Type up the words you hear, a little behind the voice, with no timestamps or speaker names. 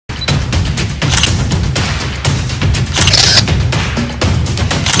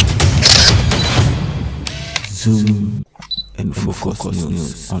Zoom and focus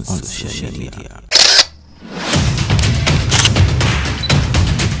news on social media.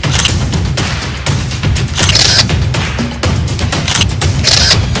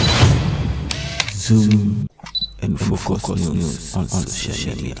 Zoom and focus news on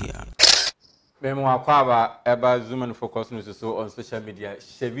social media. Memo akwaba eba Zoom and focus news so on social media.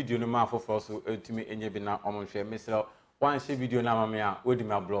 Share video no ma for so entumi enye bi na omonhwe mesra wan share video na mama a odi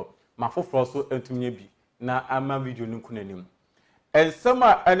ma blog ma for so entumi nye bi na ama video no kunanim.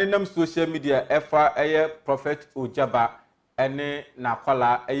 Ensama enenam social media efa eye prophet Ogyaba ene na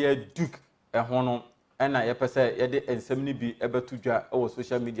kwala eye duke ho no ena ye pese ye de ensam ni bi ebetu dwa e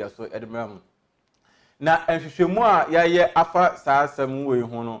social media so edemram. Na enhwehwemu a yaye afa saa asem we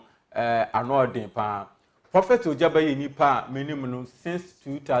ho no anodin pa prophet Ogyaba ye nipa menim no since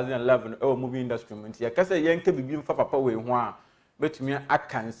 2011 e movie industry nti yakase yenka bibi mfa papa we ho a betumi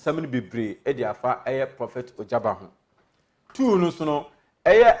aka nsam no bebre e de afa eye prophet Ogyaba ho tu no so no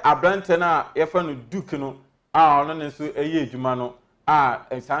eye abrante na yefa no duke no a ono ne so eye adwuma no a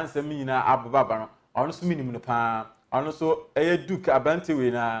sansam nyina ababa no ono so minim no pa ono so eye duke abrante we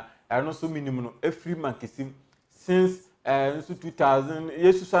na ono so minim no every man kesim since 2000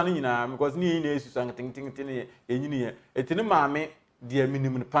 yesu sa no nyina because ni na yesu sa ting enyini etini maame de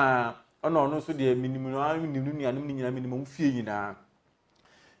minim no pa ono so de minim no minim no nuanum nyina minim fie nyina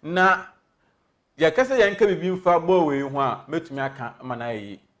na yakase yanka bibi mfa bo we ho a metumi aka mana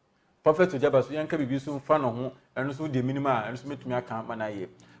yi prophet Ogyaba so yanka bibi so mfa no ho eno so de minim a eno so metumi aka mana yi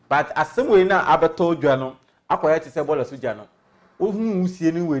but asem we na abeto dwa no akoya ti se bola so dwa no ohun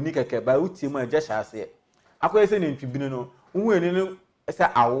usie ni we ni keke ba utie mu aja hyase akoya se ne ntwibine no ohun eni no se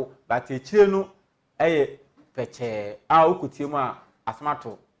awo but echire no eye peche a okotie mu a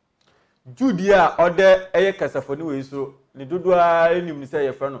asmato Judia ode eye kasafo ni we so ni dodo a enim ni se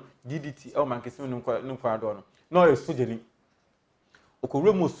ye fra no DDT o man kesim no kwa do no no ye soja ni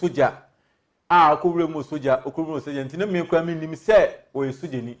okowre mo soja a okowre mo soja ntina me kwa me nim se o ye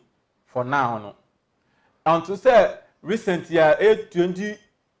soja ni for now no unto say recent year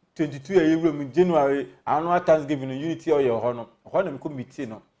 2022 year mu January annual Thanksgiving unity o ye ho no me committee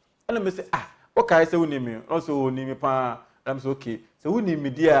no and me say o kai se woni me also woni me pa am say okay so woni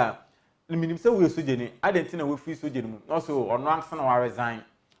me dia minim se we soja ni adenti na we free soja ni mu also ono ansa na wa resign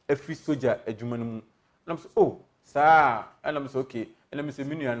a free soja adwuma no mu na so saa and am say okay and am say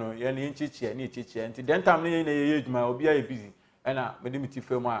minua no ye na enchichie na echichie nti den time na ye adwuma obi a busy na me dem ti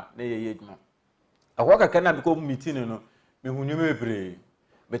fam a na ye adwuma akwa kaka na because meeting no me hunyu mebre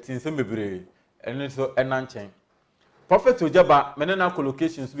betinsem bebre ene so enanchen prophet Ogyaba me na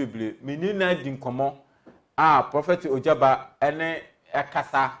collocations bebre me ni na di nkomo prophet Ogyaba ene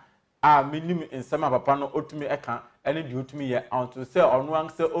ekasa minim nsema papa no otumi eka ene di otumi ye unto say onu an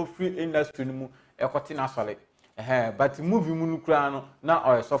say ofri industry no mu ekote na sole but movie mu nukura no na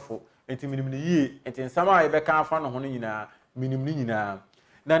oyesofo enti minim ni yie enti nsema a ye beka afa no ho no nyina minim ni nyina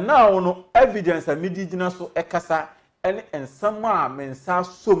na now no evidence a medi gina so ekasa ene nsema a mensa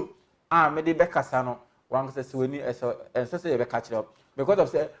som mede bekasa no wan say se wani ense ye beka kire because of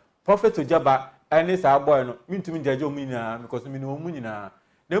say prophet Ogyaba ene sa boy no mintumi jaje omu nyina because minim omu nyina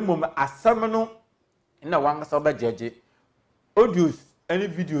na mom asam no na wangasa ba jeje audios any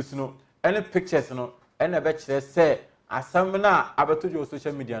videos no any pictures no na be kire say asam na abetojo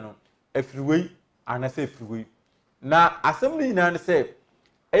social media no afriwei anase afriwei na asam ni nyina say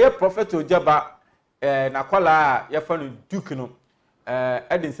eye prophet Ogyaba na kwala ya fa no duke no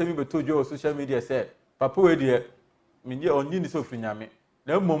edin semi betojo social media say papa we de minje onni ni so frinyame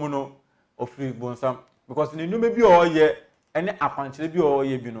na mom no ofri bonsam because ni nume bi o ye ene akwankyere bi o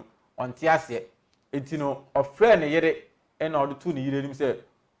ye bi no onte ase enti no ofre ne yere ena odo ne yire nim se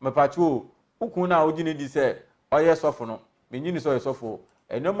mepacho ukun na ogi ne di se oye sofo no menyi ni so oye sofo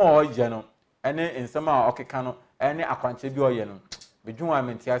ene ma oje no ene nsema a okeka no ene akwankyere bi o ye no bedwun a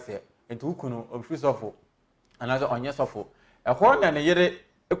menti ase enti ukun no ofri sofo anaso onye sofo ehwo na ne yere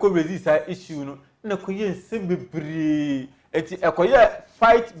resist issue no na koye nsem bebre enti ekoye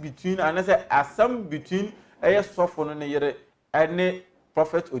fight between anase asam between eye sofo no ne yere ene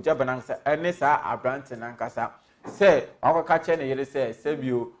prophet Ogyaba nansa ene sa abrante nankasa se akoka che ne yere se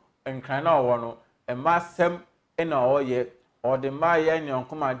sebio nkran na owo no emasem ena oye ode ma ye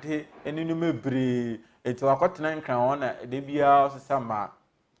nyonkoma de eninu mebre eti wakotena nkran ona de bia osama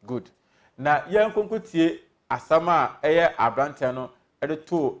good na ye nkonkotie asama eye abrante no ede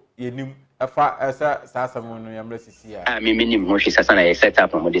to yenim efa esa sa asam no yamra sisi a me minim ho hwe sasa na ye set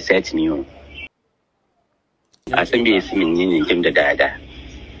up mo de set ni o asem bi esi minni nkem de dada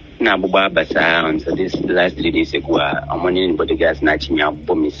na buba basa on so this last 3 days ago among bodyguards na chinya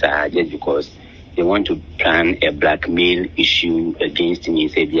bomisa just because they want to plan a blackmail issue against me.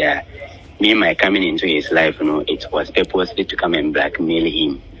 Say, yeah, me and my coming into his life, it was purposely to come and blackmail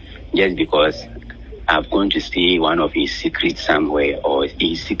him, just because I've gone to see one of his secrets somewhere, or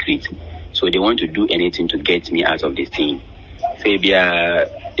his secret. So they want to do anything to get me out of the thing. Say, yeah,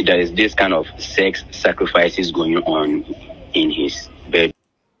 there is this kind of sex sacrifices going on in his bed.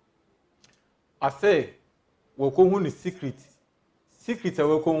 I say, we come on the secret. Secret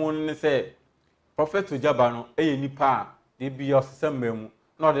we come on say, Prophet Ogyaba no, nipa, they be your same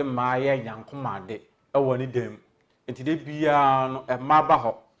not the Maya Ckma de, one of them. And today be no a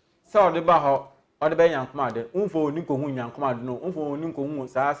mabaho. So the baho, or the Ckma de, unfo Nico Ckma no, unfo Nico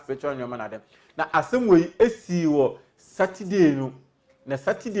sa spiritual your man them. Now, as some way, see you Saturday no, na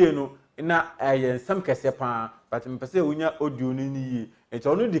Saturday no, na some casepa, but in Passa Unya audio ni. It's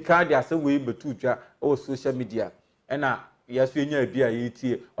only the card as a way but to or social media. And yes, we know be a ET,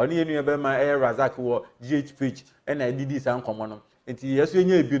 only any about my air Razak or GH page, and I did this uncommon. And yes, we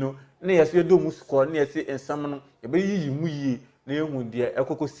know Bino, yes, we do musco, near say, and summon a baby muyi, near wound dear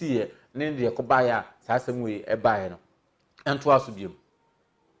Eco see, name the Kobaya, Sassam way a buyer. And to us with you.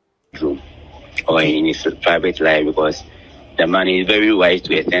 True. Or in his private life, because the man is very wise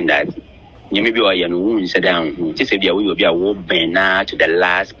to attend that. You may be a young woman sit down. This will be a war banner to the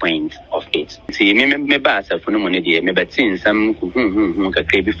last point of it. See, me bass for no money, dear, me but seeing some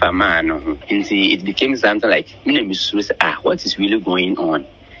crazy for man. And see, it became something like, what is really going on?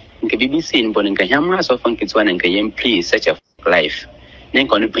 You can be seen, but in Kayama, so fun kids one and Kayam, please, such a life. Then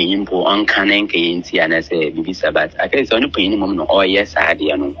can you pay him for uncanny Kayanti and I say, Bibi Sabat. I guess only pay him, oh, yes, I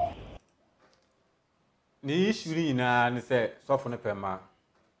know. The issue na ni say sofo ne pema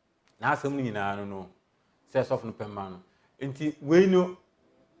na asem ni na no say sofo ne pema no enti we no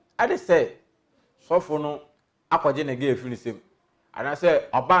ade say sofo no akwaje na ge afiri sem ana say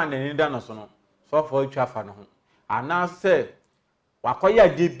oba na ni da no so no sofo atwa fa no ho ana say wakoya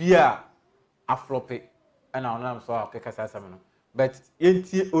de bia aflope ana onam so akeka sasam no but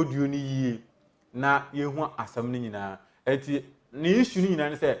enti audio ni yie na yehu asem ni nyina enti ni issue ni nyina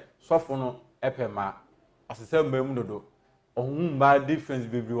ni say sofo no epema asese mbem dodo ohun ba difference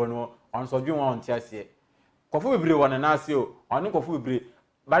bebre wono on so dwen won tiase kofo bebre wona na ase o on kofo bebre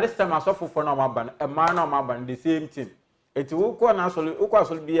ba this time asofo for na maban e man na maban the same thing eti wo ko na asole wo ko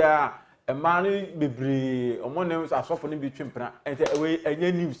asole bia e man bebre omo ne asofo ne bi twempra enti we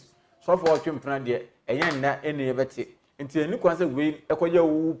enye news sofo o twempra de enye nna ene yebete enti eni kwan se we ekoye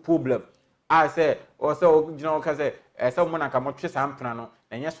wo problem a se o se o gina o ka se e se mo na ka mo twe sampra no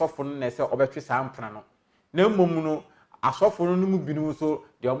enye sofo no na se obetwe sampra no na mmom no asofo no mu binu so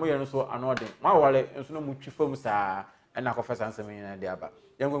de omo ye no so anode ma wale nso no mu twifam saa na akofesa nsem nyina de aba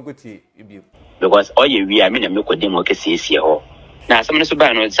yankwankoti ibi because all you we I mean me ko dem o kesiesie ho na asem no so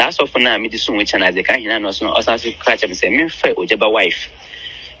ba no za asofo na me di so nwe chana ze ka hina no so osanse ka cha me se me fa Ogyaba wife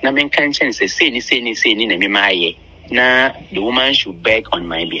na me kan chen se say ni na me maaye na the woman should beg on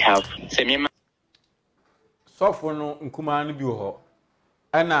my behalf se me sofo no nkuma no bi ho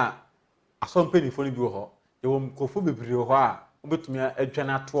ana asompe fo no bi ho yewo mkofo bebre ho a obetumi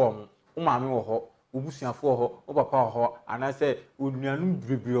adwana to om umame wo ho obusuafo ho opapa ho anase onuanu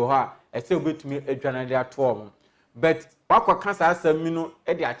bebre ho a ese obetumi adwana de ato om but wakwa sa asami no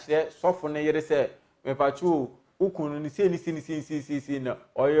e de akire sofo no yere se mepachu ukunu ni si na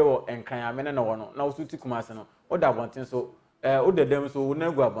oyewo enkan amene na wono na wosuti kumase no oda abonten so odedem so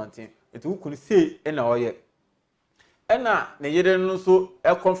wonagu abonten eti ukunu sei e na oye ena ne yere no so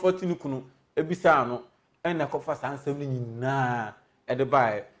e comfort ni kunu ebisa no ena kofa sansem ni nyina e de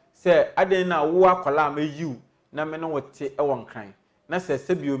bae se aden na wo akola ma yiu na me no wote e won kan na se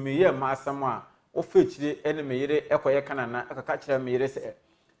sebio me ye ma asam a wo fechire ene me yere ekoye kanana akaka kire me yere se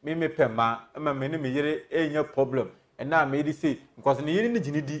me pema ma me ne me yere enya problem ena me di say because ne yere ni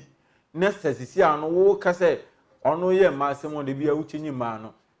ginidi na sesisi ano wo ka se ono ye ma asam de bia wuchenyi ma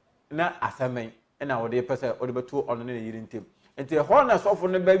no na asamen ena wo de pese wo de beto ono ne yere ntem enti ho na sofo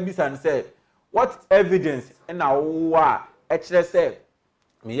ne ba bisa ne say what evidence ena wo a e kire say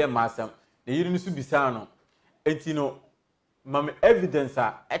me ye ma asam ne yere ni su bisa no enti no mama evidence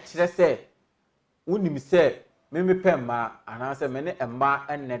a e kire say unim say me pema anase me ne emma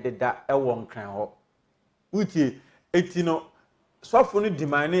enne deda e won kan ho utie enti no sofo no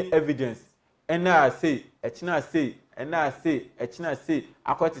demand evidence ena say echina say ena say echina say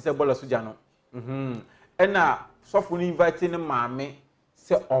akwati say bola soja no ena sofo no invite ne maame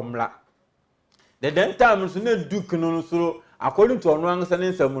se omla the then time so na duke no so according to ono ansa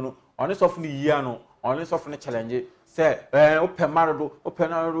ne nsam no ono sofo no yia no ono sofo no challenge say open marado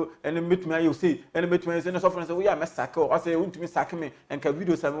and metumi ayo say and metumi say no sofo say we are mesake o say untumi sake me and ka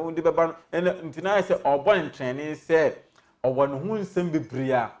video say we dey beba and ntina say obon training say owo no hu nsem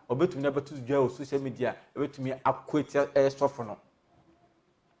bebre a obetumi na betu dwa o social media obetumi akweti sofo no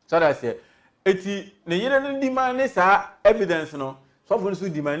so that say eti ne yene no di man ne sa evidence no sofo no so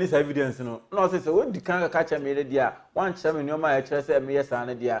di man ne sa evidence no no say we di kan ka cha me dia wan cha me no ma ya kire say me yes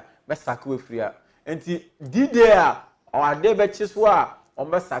an dia mesake we free a enti di day a o ade be chiso a o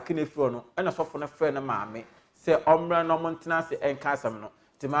mesake ne free no e na sofo no free na maame say omra no montena say enka asem no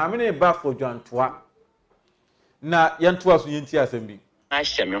ti maame ne ba for dwantoa na yantoa so yenti asem bi I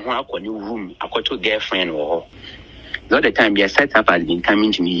share me ho akọ new room akọto girlfriend wo ho. All the time their setup has been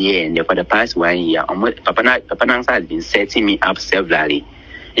coming to me here and there for the past 1 year. Papa Nansa has been setting me up severally.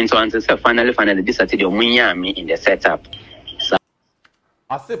 And so until finally this Saturday me in the setup. So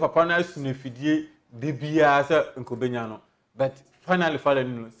I say Papa Nansa sunefidie de bia say nkobenya no but finally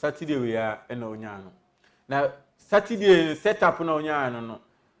Saturday we are na onya no. Na Saturday setup na onya no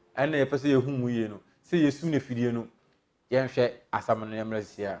and e pese ye humu ye no. Say ye sunefidie no yen hwe asam no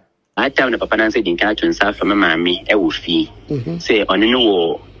yemrasia. I tell the Papa Nancy didn't catch himself from my mammy, a woofy. Say, on no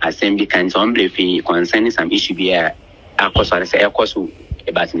war, assembly can somebody fee concerning some issue here. Of course, I say, of course,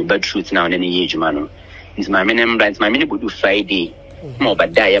 about the bad truth now in any age, man. It's my minimum brands, my minute would do Friday. More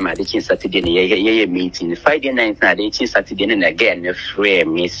but die, my teaching Saturday, yeah, meeting. Friday night, now they teach Saturday, and again, a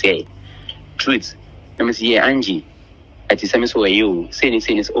frame may say, truth. Let me see, Angie. At the same way, you saying,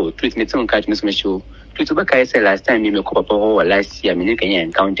 oh, truth, me don't catch Miss Michael. To back I said last time, you make up last year, I can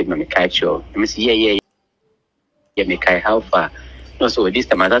encounter my catch you. Let me see, yeah, make how far. No, so this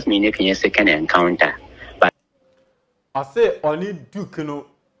time, that's me making a second encounter. But I say, only Duke no,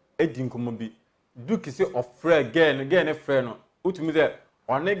 Edin Kumobi. Duke is a friend again, a friend. Who to me there,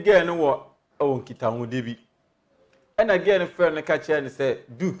 on again, what own Kitan Debi. And again, a friend, a catcher, and say,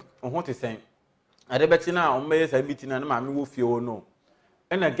 Duke, on what is saying. I bet you now, on May's I beating and mammy will feel no.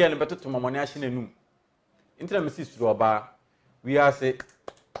 And again, better to my money, I shouldn't know. Intina Mrs. Oba, we are say,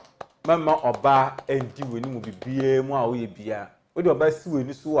 Mamma Oba and do when you be beer, more we beer. What do you buy sue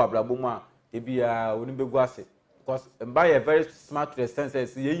in Sua Blaboma, a beer, wouldn't be gossip? Because by a very smart to the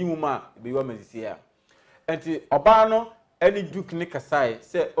senses, ye woman, be woman is here. And the Obano, any Duke Nick aside,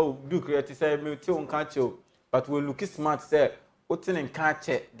 say, oh, Duke, you say, me too, can't you? But we'll look smart, say, what's in catch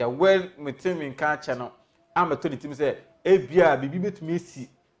it, the well, me team in catch channel. I'm a to the team say, a beer, be bit missy.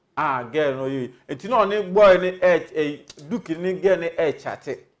 Ah, girl, no, you. It's not any boy in a Duke in again a chat.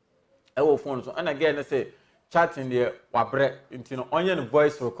 I will phone so, and again, I say, chatting there, wabre, into onion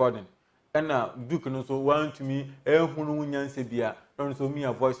voice recording. And Duke no so want to me, who say beer, don't so me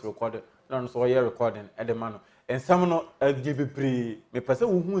a voice recorded, don't so a recording at the man. And some no give a pre, me person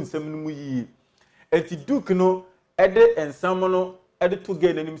who in some ye. And the Duke no, Eddie and some no, added to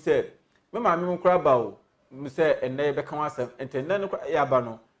get him say, Mamma, I'm crab bow, say, and they become us, and then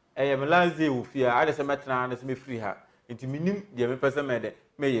Yabano. I am last day with fear. I just met and me free her. Into minim, the person made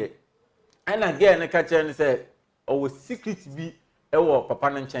may. And again, a catcher and said, oh, secret be a papa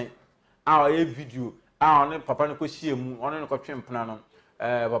and chain. Our video, our papa no coshi, on a cotton planum.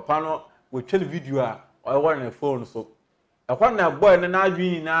 Papano will tell video or one a phone so. A one boy and I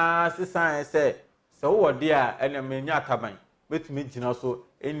being as the sign said, so what dear and a mania cabin. But me, also,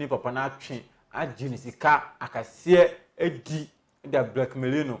 any papa not chain. I genius car, I can see a D. That black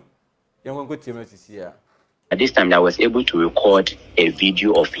Melino, young good team here. At this time, I was able to record a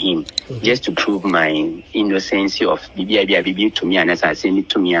video of him just to prove my innocence of BB to me, and as I send it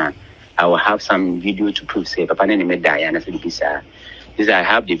to me, I will have some video to prove. Say, Papa, name die, and I said, this I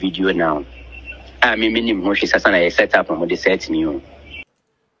have the video now. I mean, minimum she says, I set up on the set new.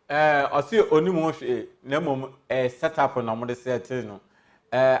 I see only more name a set up on the set, no.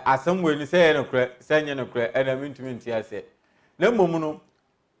 As some way, say, no crack, send no crack, and I mean to me, I said. No mono,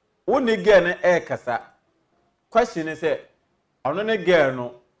 only again a cassa. Question is, on a girl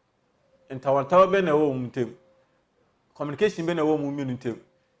no, and Tower been a woman team. Communication been a woman team.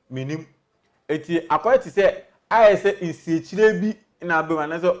 Meaning, it is quite to say, I say, is Chilebi in our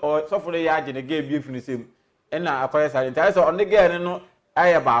another or so for the yard in a gay beef in the same. And I acquire silent. I saw on the girl no, I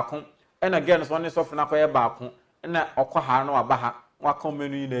a barcon, and again, one is often acquire barcon, and I acquire no abaha, what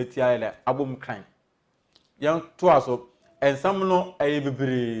common in the tiara, a boom crime. Young Twasso. And some no a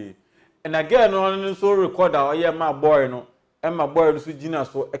baby. And again, on so record our year my boy no, and my boy so Gina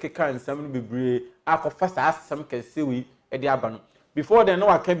so a kind some baby. I confess ask some can see we at the abano. Before then, no,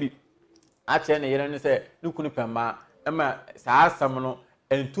 I can be. I tell you, and say, look, Pema, Emma, Sa Samono,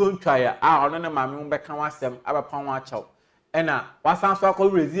 and two try. I honor my moon back on them, our pound watch out. And what's answer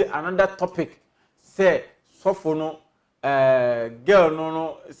called another topic. Say, sofo no girl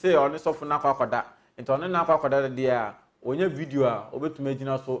no say on sofo na kwakoda nti on na kwakoda de a onye video a obetuma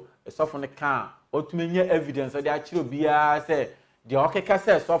gina so sofo no kan otuma nya evidence de a kire obia say de okeka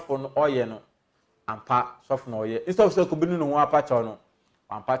say sofo no oye no ampa sofo no oye instead of say ko binu no ho apacha no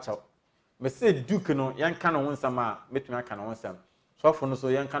ampacha me say duke no yanka no nsam a betuma aka no nsam sofo no so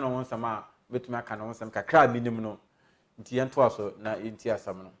yanka no nsam a betuma aka no nsam kakra binim no nti yanto aso na nti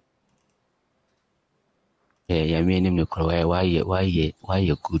asam no yeah me name no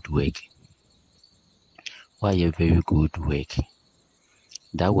why good work. Why a very good work.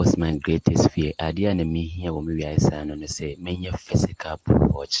 That was my greatest fear. I didn't mean here when we are saying on say many physical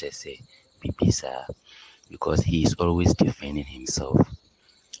watch say Pipisa because he is always defending himself.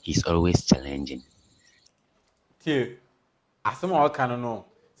 He's always challenging. Tie asem a waka no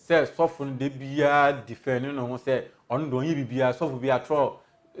say sofo no de bia defending no say on do yin bibia sofo bia tro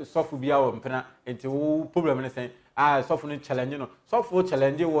sofo bia wo mpena enti wo problem ne say sofo no challenge no sofo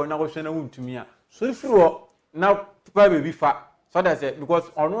challenge wo na wo hwe na wuntumi a so ifiri wo na pa baby fa so that say because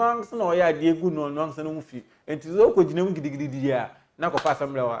ono anse na oya de egu no ono anse no mfi enti so ko gina mu gidigidi a na ko fa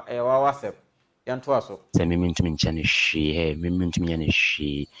asem lewa wa wasep yanto aso say me ntumi nchane hwe me ntumi nyane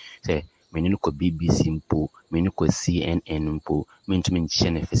hwe say me no ko BBC mpo me no ko CNN mpo me ntumi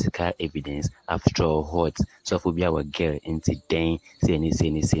nchane physical evidence after all hot so for bia wa girl enti den say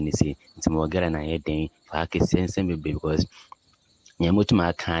ni nti mo girl na ye den fa ke sense me because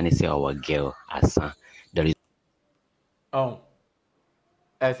nyamotuma kan say our girl asa there is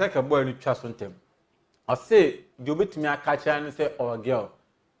second boy no twa so ntem I say you betumi aka kyan say our girl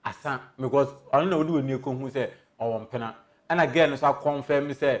asa because on na wodi wani ko hu say our mpena and again so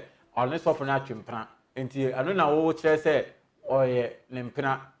confirm say on sofo na atwempena enti ano na wo kire say oye ne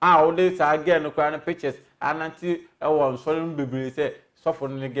mpena wo dey say again no kwa na pictures ananti e won so no bebre say sofo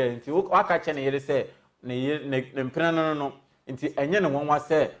no again enti wo aka kyan ne yere say ne mpena no enti enye ne wonwa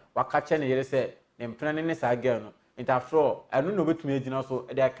say waka kyan ne yere say ne mpena ne say again no enti after all ano no betumi agina so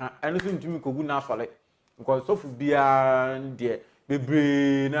e dey aka ano so ntumi kogu na asole because sofo bia de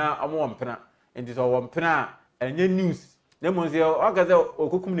bebre na amo mpena enti so wo mpena enye news na mo nse okaze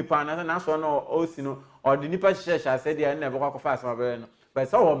okukum nipa na so no osi no odi nipa hihye ase de na ebekwa kofa asema be no but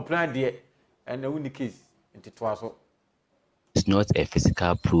so wo mpena de and win the case enti to aso it's not a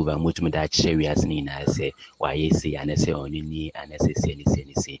physical proof and much that cherry as ni na say why say and say oni ni and say say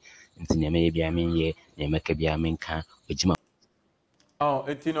nti na me bia men ye na meka bia men ka ojima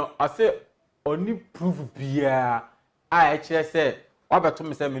enti no ase oni proof bia a kire say wabeto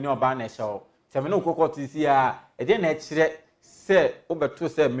me say me ni oba na ehye se me no kokoti si a e de na kire say obeto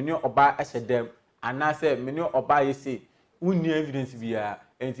say me ni oba ehye dem ana say me ni oba yesi unni evidence bia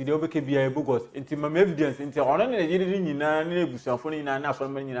enti de obeke bia ebogos enti mam evidence enti ono na yiri nyina na ebusuafo nyina na aso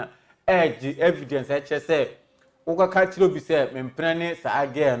man nyina edge evidence e kire say ukaka kire obi say me mpena ne sa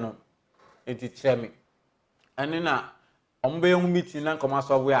age no enti kire me ane na ombe hu meeting na nkoma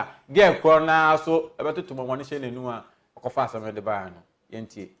so we a ge kro na so ebetoto momone hye nenu a okofa asem de ba no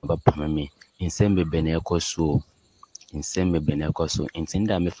yentie papa me insembe bene ekoso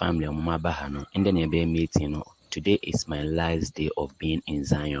intinda me family mama ba no ende na be meeting no today is my last day of being in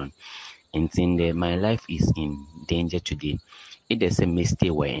Zion intinde my life is in danger today if there's a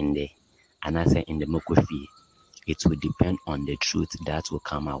mistake where in there and I say in the mokofi it will depend on the truth that will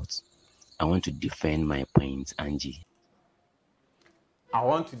come out. I want to defend my point, Angie. I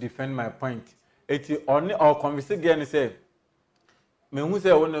want to defend my point. Eti only our conversation again say me hu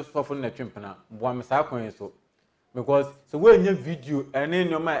say won so for na twempena boa me sa kwan so because so we nya video ene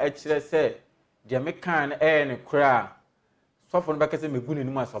no ma e kire say de me kan na e ne kra so for no be kase me gu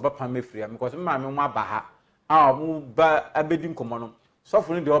nenu aso ba pam me free because me ma me ho aba ha a mo ba abedi nkomo no so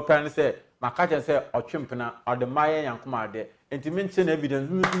for no de open say maka chen say otwempena or the maye yankoma de enti me nche na evidence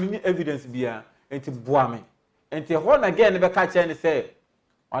me ni evidence bia enti boa me enti ho na again be ka chen say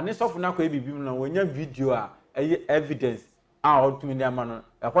oni so for na ko ebibim no wonya video a evidence otumi ndi amano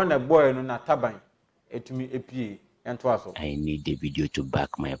e na boy no na taban etumi epie ento aso. I need the video to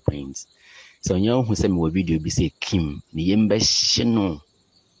back my points. So nyo hu se me video bi say Kim ni yemba hye no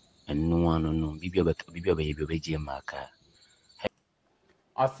eno ano no bibia be je maka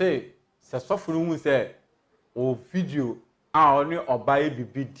I say se sofuru hu se o video oni oba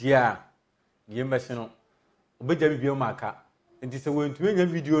bibi dia ni yemba hye no obeja bibia maka enti se wentumi nya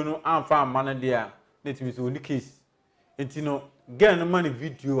video no amfa amana dia na etimi so oni case enti no girl no man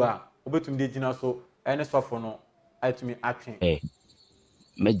video a obetum de gina so ene sofo no atumi atwen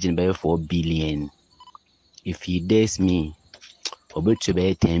imagine by 4 billion if he dares me obetum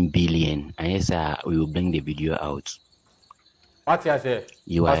by 10 billion and yes we will bring the video out. What I say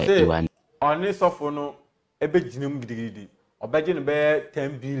you are oni sofo no ebe jinam gidigidi obeje no be 10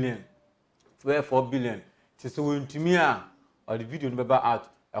 billion be 4 billion ti so wontumi a or the video no be ba out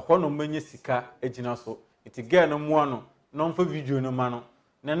ehwo no manye sika ejina so iti girl no mo no no mfa video no ma no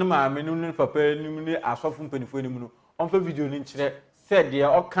na ne ma me no papa ni ni asofo mpanifo ni mu no onfa video ni nkire said there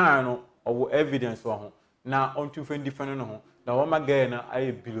o kan no owo evidence wo ho na ontu fa ndifan no ho na wo ma girl na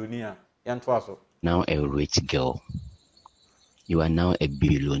aye billionaire yanto aso. Now a rich girl. You are now a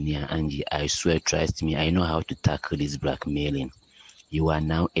billionaire, Angie. I swear, trust me, I know how to tackle this blackmailing. You are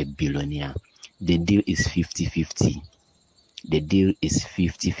now a billionaire. The deal is 50-50. The deal is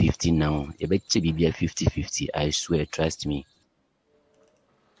 50-50 now. You better be 50-50. I swear, trust me.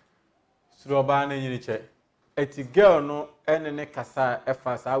 Surobana yiniche. Eti girl no ene kasa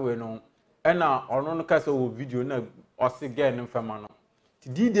efasa we no. Ena ono no kasa wo video na osi girl no fema no. Ti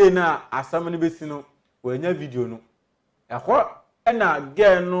dide na asam no besi no wanya video no. Ehwo ena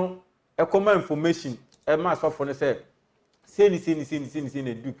girl no ekoma information e ma sofo no say seni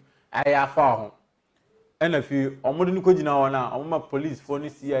duke aya fa ho. Ena fi omodo no kogina wona omma police for ni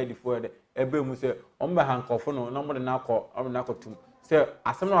CID for de ebe mu say omba hankofo no na mo de na akotum say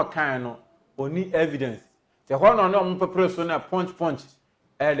asam no kan no oni evidence te ho no no pepere so na punch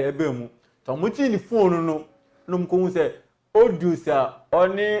ele ebe mu to mo ti ni phone no mko hu say audio sa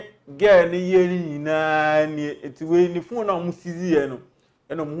oni girl ni yeri nyina ni etiwe ni phone na mo sizi ye no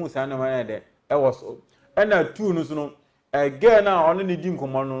eno mo hu sa na ma de e wo so ena tu no so no girl na oni ni di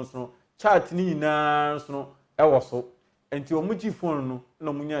nkomo no so chat ni nyina so no e wo so enti o mo ji phone no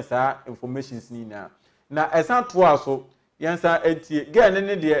na mo nya sa informations ni na esan to aso yansa enti girl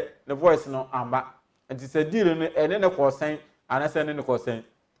ne de the voice no amba enti se deal no ene ne ko sen anase ne ko sen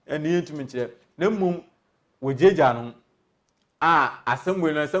eni yentumi kire na mum wojeja no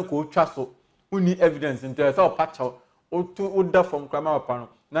assemble no sen ko twa so uni evidence nto se opacho o da from krama papa no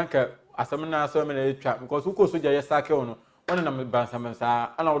nanka asem na so me na twa because uko soja yesake no one na me bansamsa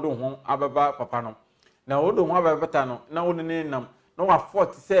ana wodo ho ababa papa no na wodo ho ababa ta no na wodo ne nam na wa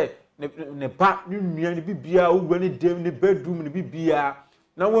fort say ne ba nua ne bibia ogwa ne dem ne bedroom ne bibia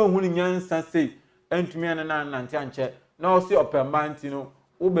na wan hu ne nyansa sei entumi ana na nante anche na o se opemanti no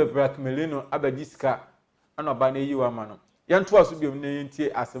wo be blackmail no abagi sika ana ba na yiwa ma no yanto aso biom ne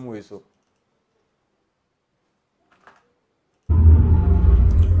yentie asem we so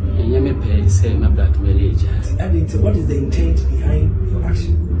me pay say my blackmail agent. I mean, so what is the intent behind your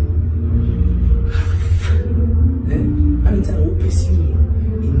action? I mean, so who pursue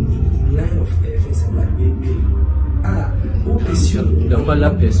in line of face and blackmail? Who pursue? The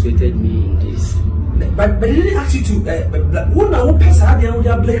caller persuaded me in this. But they didn't ask you to. Who now person have you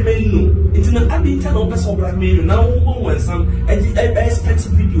blackmail? No, it's not. I mean, tell no person blackmail. Now who wants some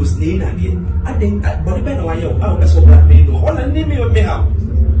expensive videos? Name again. I think, but you better why you person blackmail. All the name you may have.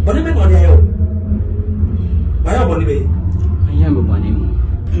 Boni be no dey yo. Why you boni be? I am boni mu.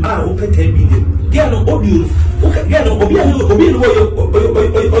 O pe 10 billion. Get no audio. Okay, get no obi no audio.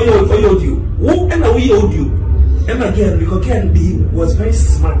 Who and we audio. And again, because Ken B was very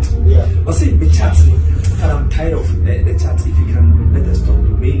smart. Yeah. I say the chat. I'm tired of the chat. If you can let us talk.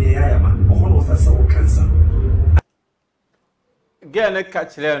 Me I am. All of us are cancer. Get no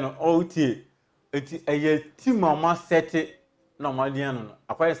catch there no OT. Eti eye ti mama set no madiano no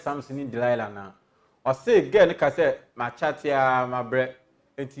akwai Samson ni Delilah na o say girl ne ka say ma chat ya ma bre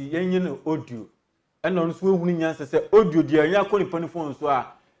enti yenye no audio eno no so ehunu nyanse say audio dia nya ko ni phone so a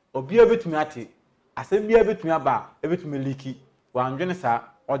obi abetumi ate asem bia betumi aba ebetumi liki wa ndwene sa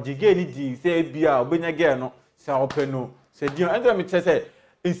ogige ni di say bia obenya girl no say openo say di endo me che say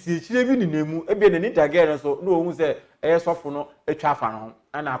esi chire bi ni nemu ebia na ni da girl no so no ohun say eye sofo no etwa afa no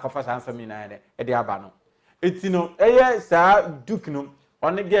ana akofa sa ansam ni na e de aba no etino eye sa duke no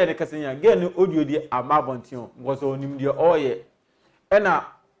one girl de kasenya girl no audio di amabontion because onim di oye ena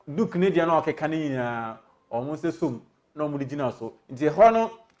duke ne dia na okeka ne nyina omo se som na omo di gina so nti ho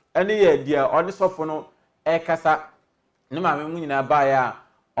no ene ye dia one sofo no e kasa ne ma me mu nyina ba ya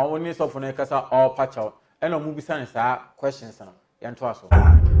omo ne sofo no e kasa o pachaw ena omo bisa ne sa questions no yanto aso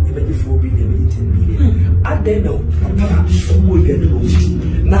e be 4 billion 10 billion I don't know omo ye no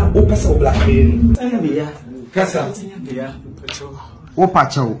na o pesa o blackmail Kasa. Yeah, o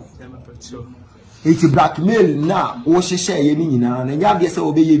pacho. It's blackmail na o sheshe ye ni nyina na nya de se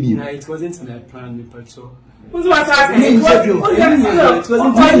obeye bi. No, it wasn't my plan, me pacho. What was happening? It wasn't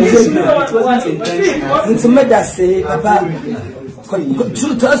intentional. It's me that say, Papa.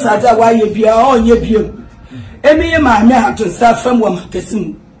 Truth us ada why you be on ye bi. Emi ma me ha to sa fam wa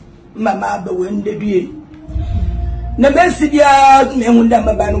kesim. Mama ba wende bi. Na be si dia me hunda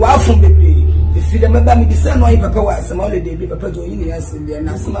maba no wa fun bebre. feel remember me say no papa was some holiday be papa do yin yes there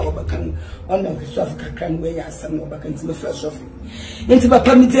na some obakan on na so Africa kan we ya some obakan ti me fresh off enti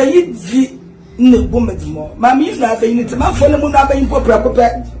papa mi tell you di no bomadi mo ma mi na be ni ti ma fo na mu na be impopra kopa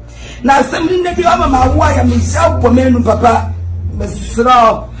na some ni na bi o ma wo ya mi sha po menu papa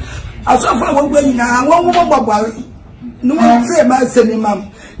mesro asofo wo gwa nyina won wo gbagba no say ma se ni mam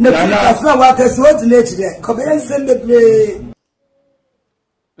na afra wa ka so ti na chire ko be nsem bebre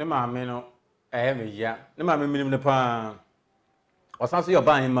ne ma me no me ya ne ma me minim ne pa osan so yo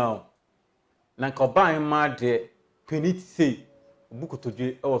ban ma o na ko ban ma de penit sei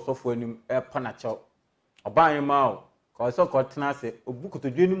obukotodwe e wo sofo anim e pa na chaw oban ma o ko so ko tena se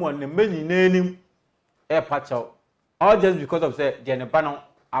obukotodwe nim on ne manyi na anim e pa chaw all just because of say je ne ba no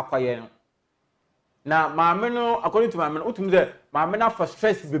akwaye no na ma me no according to ma me no utum say ma me na for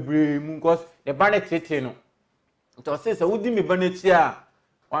stress bebre mu because the ba na tete no to say say wudi me ba na chi a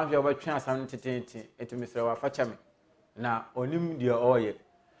wan fi obetwe asam tete etumi sere wa facha me na onim dia oye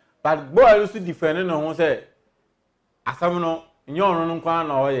but boy so defend no ho say asam no nyon no kwa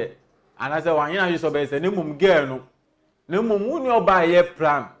na oye ana say wan yana so be say ne mum girl no ne mum uni oba ye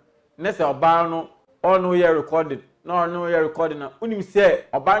plan ne say oba no ono ye recorded no ye recording na unim say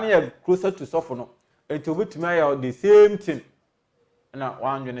oba no ye closer to sofo no enti obetumi aye the same thing na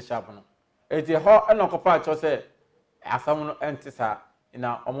wan dwe ne sharp no enti ho na okopa cho say asam no entisa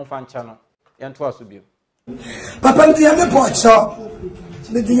na omofa ncha no yento aso bio papa ndi ya me pocho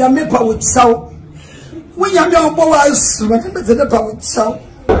ndi ya me pa wutsaw when ya me obo wa asu ma ndi de pa wutsaw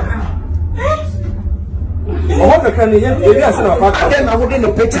oh me kan ye ebi ase na papa den na wo de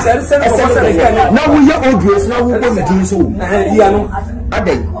no picture se na wo ye audios na wo go meeting so ya no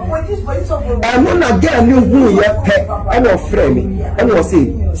adai anu na ga ni hu ye pe e no frɛ me e no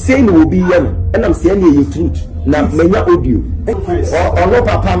say no obi ye no e nam say na ye truth na menya audio ono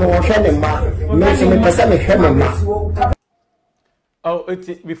papa no wo hwɛ ne ma me so me pesa me hwɛ me ma oh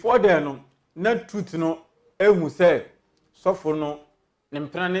it before then no na truth no ehu say sofo no ne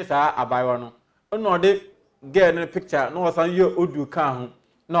mpena ne saa abayo no no de get no picture no was an ye audio kan ho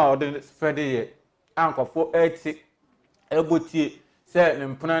na de spread ye ankofo eti ebotie say ne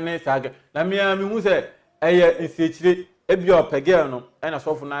mpena ne saa na me hu say eye nsiechire ebi opege no na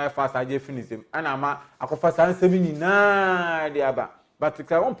sofo na fa saa je finisem ana ma akofa saa nsem ni na de aba but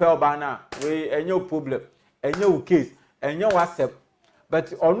ka on pe oba na we enye problem enye wo case enye wo accept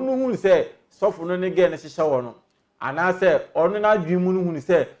but onu no hu say sofo no ne ge ne hihye wo no ana say onu na adwimu no hu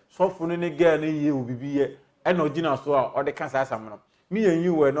say sofo no ne ge ne ye obibiye e na ogina so a o de kan saa sam no me yen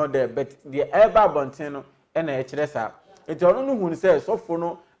you were not there but the ever bonten no e na e kire saa enti onu no hu say sofo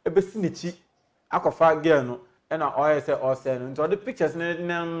no ebesi ne chi akofa ge no e na o ye say o say no enti o de pictures ne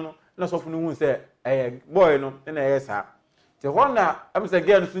no na sofo no hu say boy no e na ye saa ti ho na am say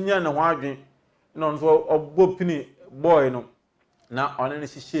ge no so nya na ho adwen no so obopini boy no na one ne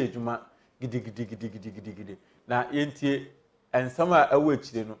hihye adwuma gidi na yentie ensama awu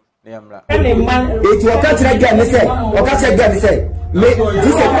akire no na yamra eti okatira ga ne say me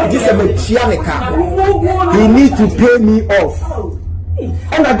this me chia me ka he need to pay me off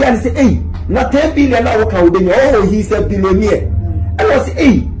and again say hey na 10 billion na wo ka odenya oh he is a billionaire and I say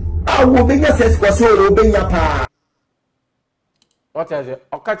hey I will be your sense kwa so obenya pa what is it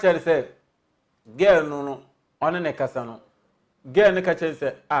okatira say girl no one ne kasa no girl ne kacha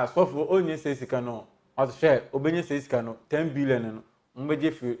say sofo onye say sika no o share obenye say sika no 10 billion no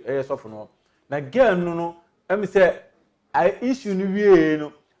mbeje fi sofo no na girl no em say I issue ni wie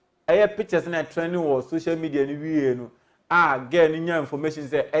no pictures na trending on social media ni wie no girl ni nya information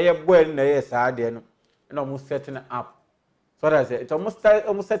say boy na saa de no na mo setting up so that say it almost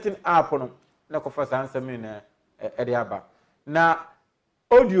setting up no na ko fa san sami na de aba na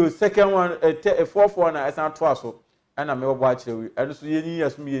audio second one fourth one na esan to aso na me bo a kirewi eno so yeni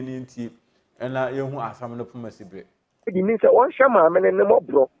yasum yeni ntie na yehu asam no puma sibre di mean say one shama me ne mo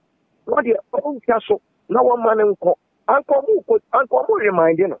bro no de on tia so na one man nko anko mu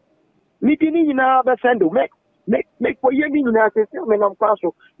remind no mi di ni nyina be send make for yeni nyina say me nam kwa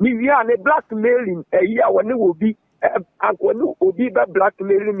so mi wi a ne blackmailing eyi a woni obi anko ne obi be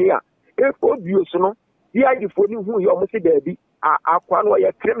blackmailing me a e for bio so no di adi fo ni hu yo mo se da bi akwa no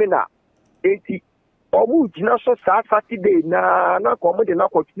ye criminal eti omu jina so saa Saturday na komo de na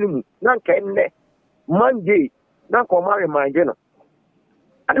kwotini mu na nka enne Monday na komo remind no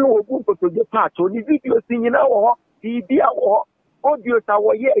ana ogu fotoje part oni video si nyina wo ho bibia wo ho audio ta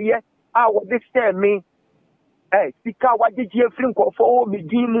wo ye wo de send me sika wajeje afri nkofo o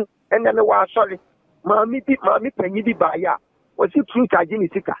medimu enne me wa sorry maami panyi bi ba ya wo si true charge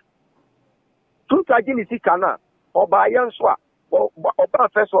ni sika na oba ya nso a oba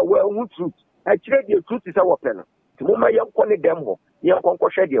first wo hu truth Actually, the truth is our plan. To move my young corner demo, young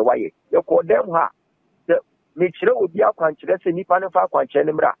conquer the way. You call them ha. The nature will be a quantity, Nipan of our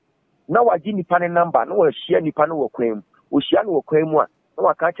quantity. Now I didn't pan number, no share Nipan will claim, Ushian will claim one. No,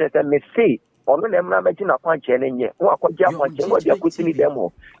 I can't tell me say, or no, I'm not making a punch and yet. No, I can't just punch what you're putting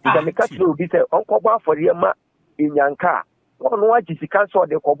demo. You can make a true be said, Uncle Bar for the ma in Yanka. Oh, no, I just can't saw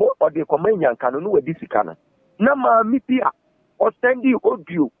the cobo or the command Yanka, no, this can. Nama Mipia or send you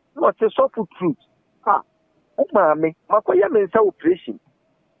audio, not a soft truth. Ah, oh, mammy, Makoya means operation.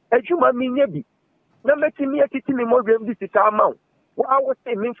 As you mammy, nebi. No, let me at it in more than this amount. Well, I was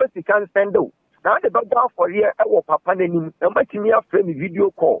saying, Memphis, you can't stand out. Now the back for here, our papa name, and let me a friendly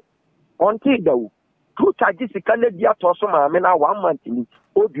video call. Until though, 2 charges can be a toss of my men 1 month in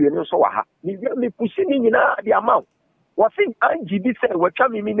audio and so ha. You get me pushing in the amount. Was in Angie said, what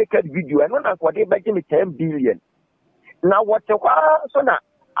can me naked video and when I got it back me 10 billion. Now what the so now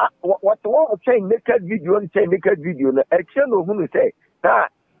what the one saying naked video and say naked video, the action of whom say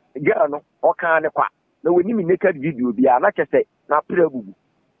that girl or kind of no, we need naked video, be like I say, now prebu.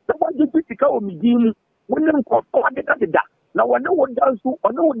 So what did you pick out me? When them call that. Now I know what does who,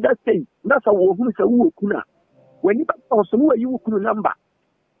 I know what that say. That's a woman say, who kuna. When you pass some way, you could number.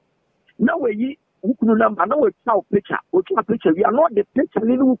 Now we who could number, now it's our picture, which our picture. We are not the picture,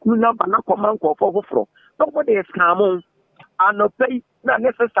 who could number, not command for from. Nobody is come and no pay, not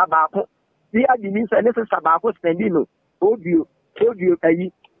necessary tobacco. The admin said necessary tobacco spending. Audio,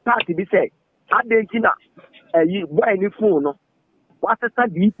 a party be said. I didn't know buy any phone. What is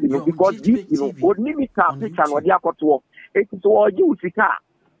that deep? Because deep, would limit our picture or the aqua. It is all you, car.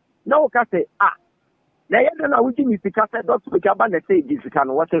 No, can say, ah, now I don't know which is the cassette, not to Ogyaba and say this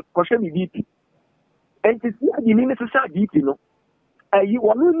can what a caution deep. And to see the minister deep, you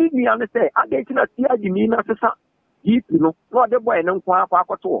want me understand. I didn't see the minister deep, not the boy and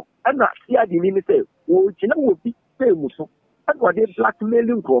Quapato. And not see the minister, which would be famous. And what they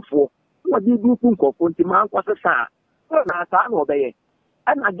blackmailing for. What do you think of when the man was a son? Well, I can't obey.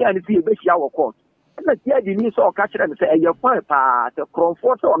 And again, if you wish our court. And the dear Denise or catch and say, you're fine, part the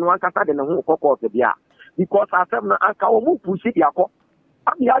comfort on one castle and a whole court of the because I said, I can't push it.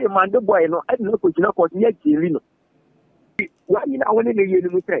 I'm the man, the boy, no, I don't know what you know, because yet you why you know when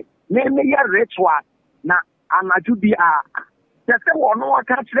you say, name me a rich one. Now, I'm not to be a. Just no, I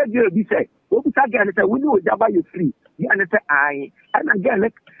can't let you be said. What is again? We know Ogyaba you free. You understand? And again,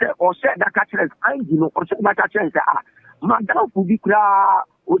 let's say or say that catchers, or say that catchers, Madame Fubikra,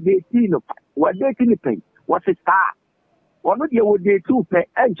 or they see no, what they see pay, what's a star. Or not you would they too pay,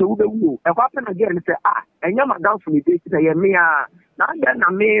 and so the woo. If happen again, say, and you're Madame Fubikra, now then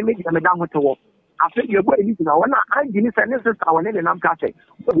I may make them down with the walk. I think you're going to know when I didn't say this is our name and I'm catching.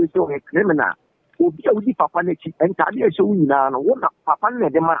 But we saw a criminal. Obi papa nechi entade ehwe nyina no wo na papa ne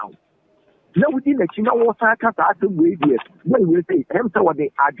de ma na wudi nechi na wo sa ka sa we die when we say em say what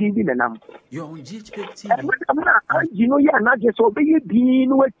they are giving nam your own GHP you know ya na je so be bi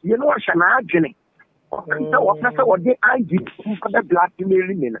no watie no hwa na adwene so what na say what they are giving for the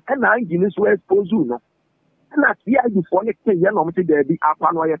blackmailing men and na giving so expose no na see are you for the ya no mte there bi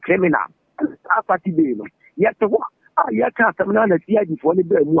akwa no ya criminal apati be no yet what ya ka samna na see are you for the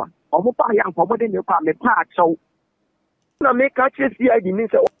be mu omo pa ya nko de ne kwa me pa acho na me ka che si adi ni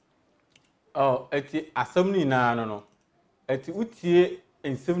se oh eti asam ni na no eti utie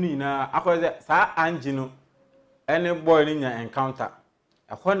ensem ni na akoze sa anji no ene boy ni nya encounter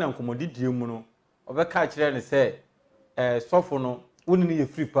ehọ na nkomodidie mu no obeka kire ne se sofo no woni ni ye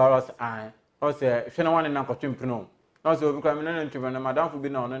free powers an o se hwe na wane na nkotwempeno no se obi kwa me na ntwempena madam fu bi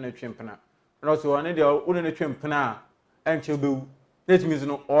na ono na twempena no se one de woni na twempena enche bewu. Let me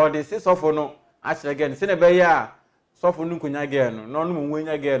know all this suffer no actually again. Say be ya suffer no kunya again no no mu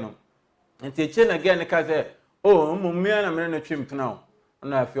wenya again no. Nti eche na again ka say oh mu mmia na me na twimp na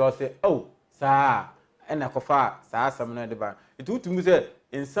no afi o say oh saa e na kofa saa asam na de ba. Itu tumu say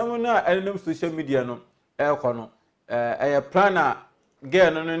ensam na elenum social media no e ko no planner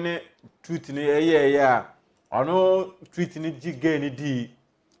again no ne tweet ni ya ono tweet ni ji again di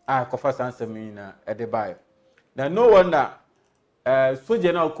a kofa sansam ni na e de ba. Na no wonder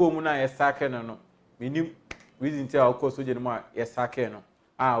soje na okomu na yesake no minim reason tell okọ soje no ma yesake no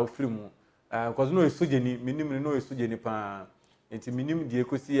ofiri mu because no soje ni minim no soje ni pa enti minim die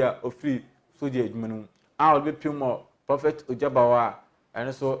kosi ya ofiri soje adwuma no obe pimo prophet Ogyaba wa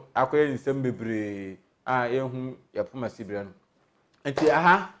ene so akoye nsem bebre ehun yapoma sibra no enti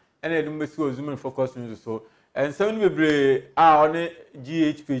ene edum besi ozum focus news so ensem bebre one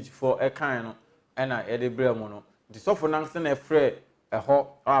GH page for ekan no ena yede bre mu no the sofo nanse na frɛ ɛhɔ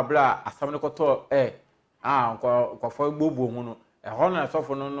abla asam ne kɔtɔ kwafɔ gbogbo hu no ɛhɔ na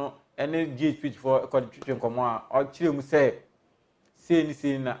sofo no ene GHP for contribution komo a o kire mu say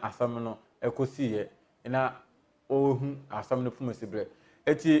say na asam no ekosi ye na ohu asam no fumasebre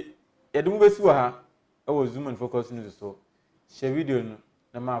eti yedum besi wa ha e wo zoom and focus news so share video no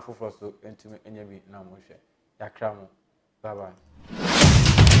na ma afofo so entime enya bi na mo hwe yakra mo bye bye.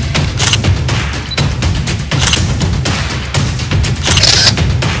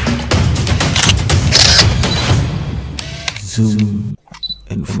 Zoom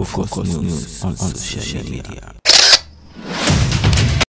and focus news on social media.